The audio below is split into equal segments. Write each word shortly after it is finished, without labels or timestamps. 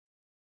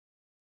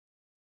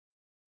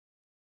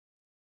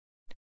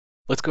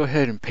Let's go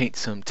ahead and paint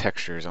some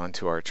textures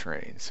onto our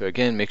terrain. So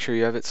again, make sure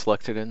you have it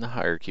selected in the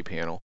hierarchy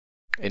panel.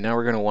 And now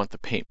we're going to want the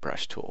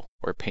paintbrush tool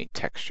or paint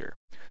texture.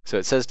 So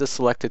it says to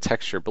select a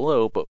texture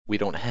below, but we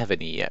don't have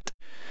any yet.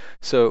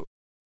 So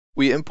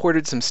we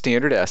imported some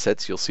standard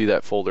assets. You'll see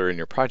that folder in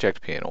your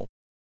project panel.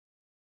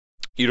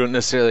 You don't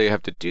necessarily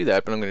have to do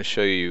that, but I'm going to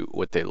show you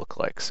what they look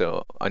like.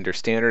 So under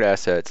standard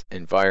assets,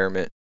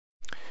 environment,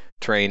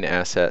 terrain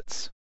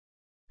assets,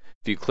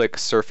 if you click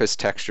surface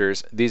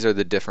textures, these are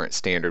the different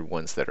standard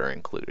ones that are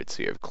included.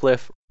 So you have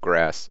cliff,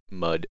 grass,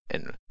 mud,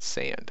 and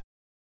sand.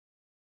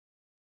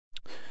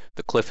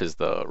 The cliff is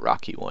the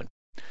rocky one.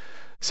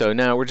 So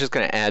now we're just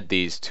going to add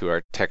these to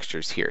our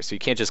textures here. So you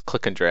can't just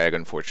click and drag,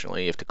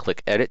 unfortunately. You have to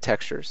click Edit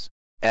Textures,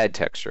 Add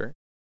Texture,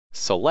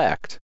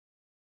 Select,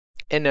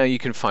 and now you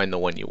can find the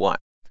one you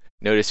want.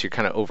 Notice you're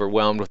kind of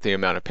overwhelmed with the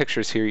amount of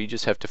pictures here. You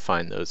just have to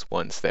find those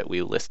ones that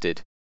we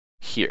listed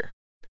here.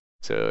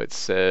 So it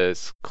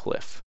says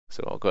cliff.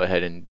 So I'll go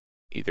ahead and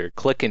either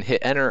click and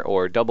hit enter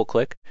or double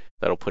click.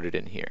 That'll put it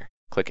in here.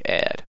 Click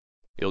add.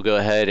 You'll go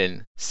ahead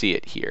and see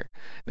it here.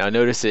 Now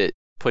notice it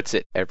puts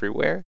it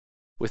everywhere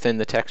within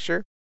the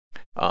texture.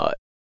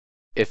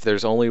 If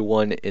there's only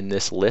one in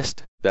this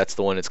list, that's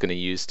the one it's going to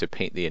use to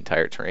paint the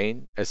entire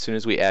terrain. As soon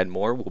as we add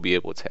more, we'll be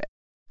able to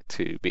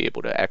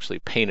actually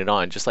paint it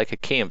on just like a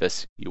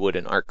canvas you would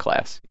in art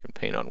class. You can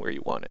paint on where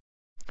you want it.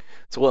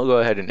 So we'll go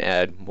ahead and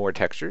add more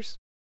textures.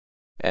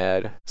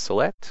 Add,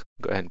 select,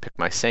 go ahead and pick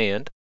my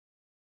sand.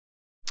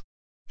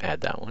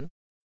 Add that one.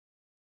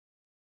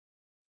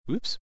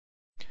 Oops.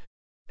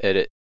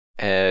 Edit,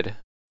 add,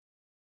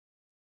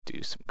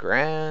 do some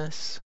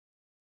grass.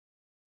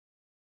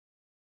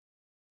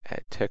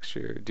 Add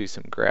texture, do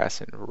some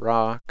grass and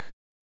rock.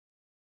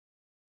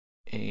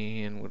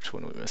 And which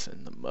one are we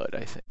missing? The mud,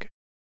 I think.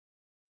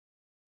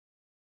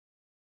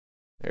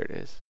 There it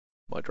is,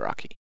 mud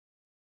rocky.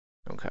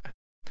 Okay.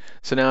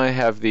 So now I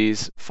have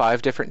these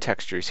 5 different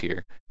textures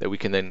here that we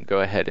can then go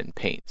ahead and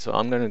paint. So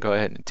I'm going to go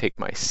ahead and take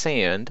my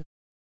sand,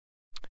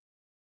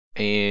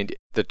 and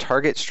the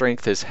target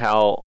strength is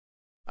how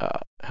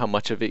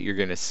much of it you're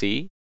going to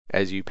see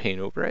as you paint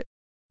over it,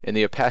 and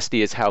the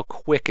opacity is how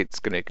quick it's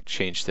going to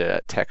change to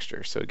that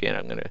texture. So again,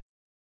 I'm going to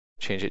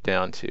change it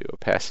down to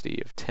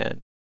opacity of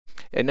 10,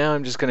 and now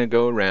I'm just going to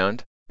go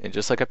around and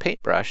just like a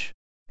paintbrush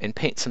and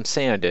paint some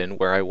sand in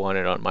where I want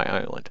it on my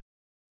island.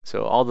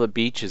 So all the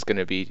beach is going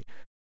to be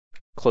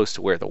close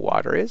to where the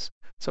water is.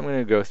 So I'm going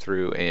to go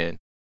through and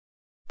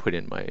put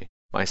in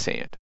my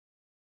sand.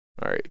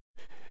 All right.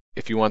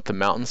 If you want the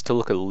mountains to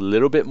look a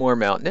little bit more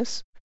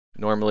mountainous,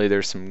 normally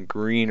there's some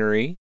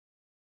greenery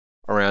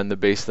around the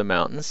base of the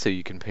mountains, so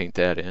you can paint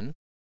that in.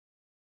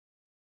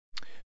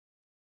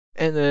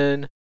 And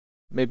then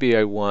maybe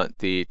I want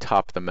the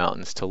top of the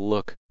mountains to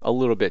look a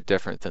little bit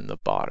different than the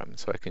bottom,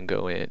 so I can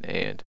go in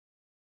and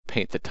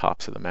paint the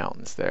tops of the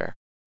mountains there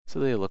so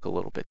they look a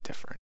little bit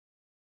different.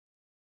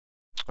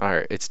 All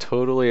right, it's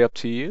totally up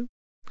to you.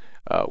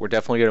 We're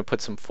definitely going to put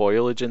some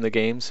foliage in the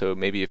game, so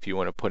maybe if you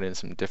want to put in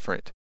some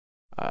different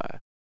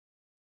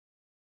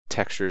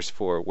textures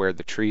for where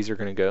the trees are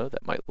going to go,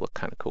 that might look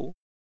kind of cool.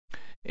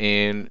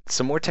 And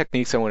some more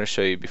techniques I want to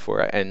show you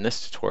before I end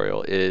this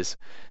tutorial is,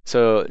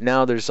 so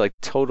now there's like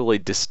totally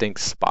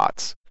distinct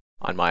spots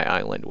on my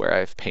island where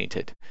I've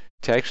painted.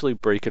 To actually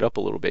break it up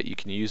a little bit, you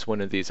can use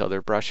one of these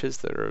other brushes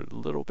that are a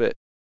little bit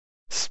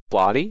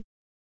splotty.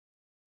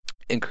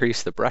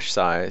 Increase the brush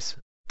size,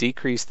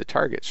 decrease the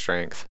target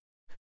strength,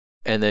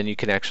 and then you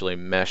can actually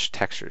mesh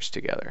textures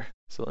together.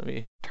 So let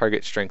me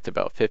target strength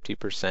about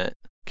 50%,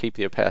 keep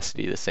the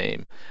opacity the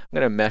same. I'm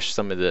going to mesh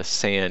some of the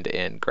sand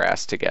and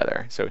grass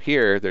together. So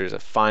here there's a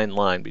fine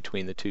line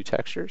between the two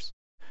textures.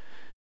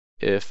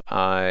 If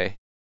I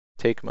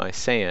take my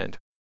sand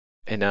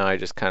and now I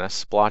just kind of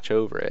splotch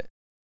over it,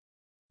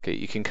 okay,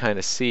 you can kind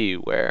of see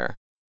where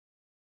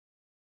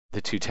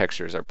the two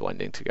textures are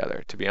blending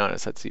together. To be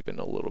honest, that's even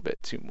a little bit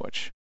too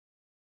much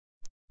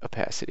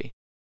opacity.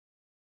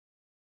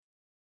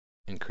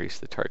 Increase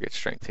the target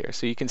strength here.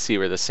 So you can see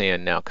where the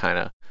sand now kind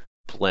of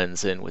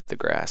blends in with the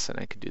grass, and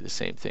I could do the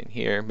same thing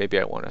here. Maybe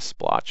I want to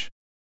splotch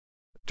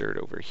dirt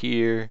over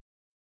here,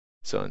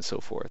 so on and so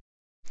forth.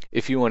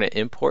 If you want to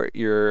import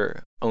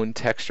your own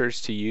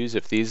textures to use,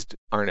 if these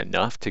aren't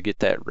enough to get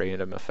that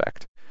random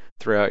effect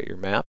throughout your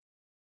map,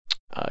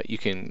 you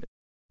can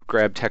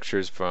grab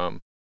textures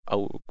from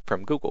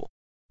Google.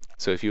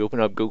 So if you open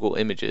up Google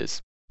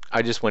Images,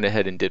 I just went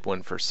ahead and did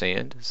one for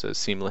sand, so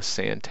seamless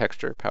sand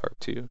texture, power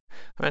 2.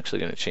 I'm actually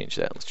going to change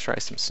that. Let's try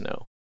some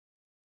snow.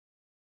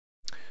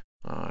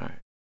 Alright.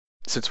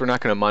 Since we're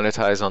not going to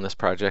monetize on this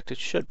project, it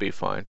should be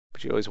fine,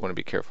 but you always want to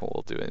be careful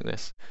while doing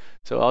this.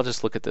 So I'll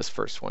just look at this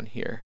first one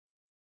here.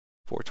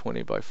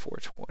 420 by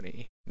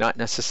 420. Not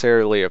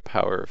necessarily a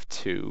power of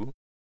 2,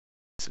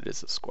 as it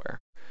is a square.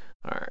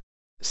 Alright.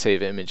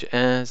 Save image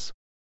as.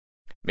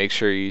 Make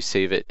sure you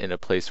save it in a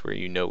place where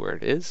you know where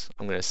it is.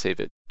 I'm going to save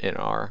it in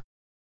our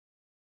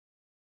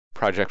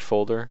project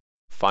folder,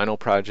 final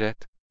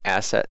project,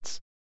 assets,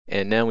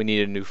 and now we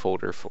need a new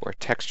folder for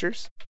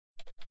textures,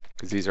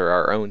 because these are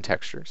our own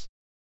textures.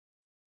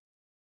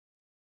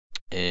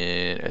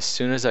 And as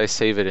soon as I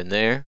save it in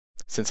there,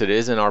 since it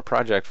is in our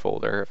project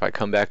folder, if I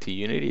come back to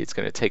Unity, it's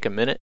going to take a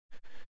minute.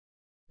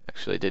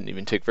 Actually, it didn't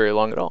even take very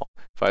long at all.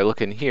 If I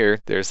look in here,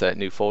 there's that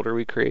new folder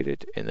we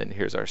created, and then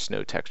here's our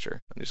snow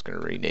texture. I'm just going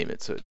to rename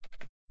it so it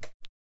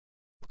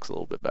looks a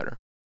little bit better.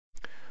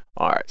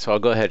 All right, so I'll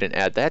go ahead and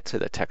add that to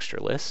the texture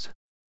list.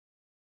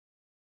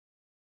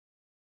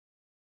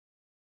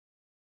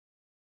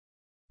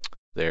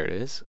 There it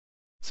is.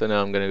 So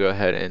now I'm going to go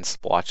ahead and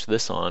splotch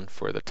this on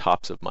for the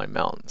tops of my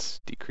mountains.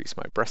 Decrease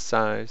my brush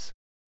size.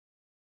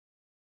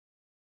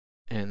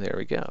 And there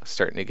we go,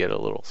 starting to get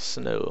a little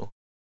snow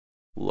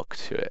look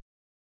to it.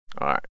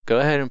 All right, go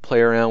ahead and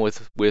play around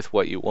with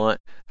what you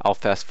want. I'll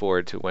fast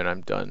forward to when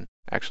I'm done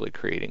actually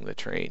creating the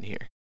terrain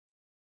here.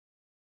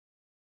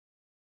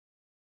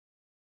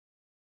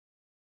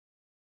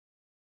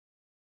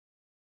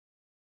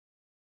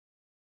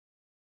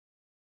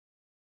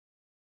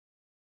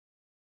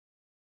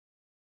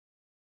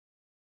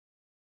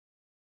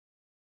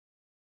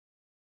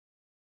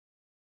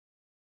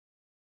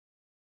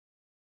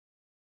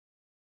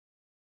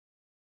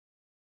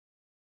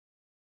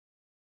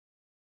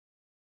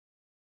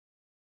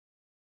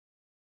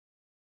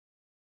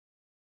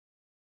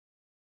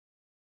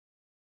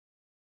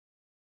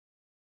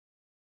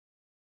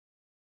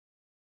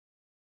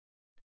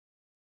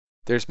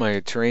 There's my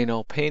terrain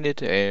all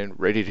painted and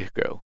ready to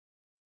go.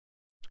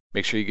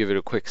 Make sure you give it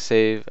a quick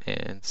save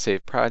and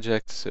save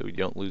project so you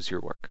don't lose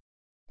your work.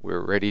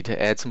 We're ready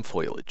to add some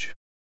foliage.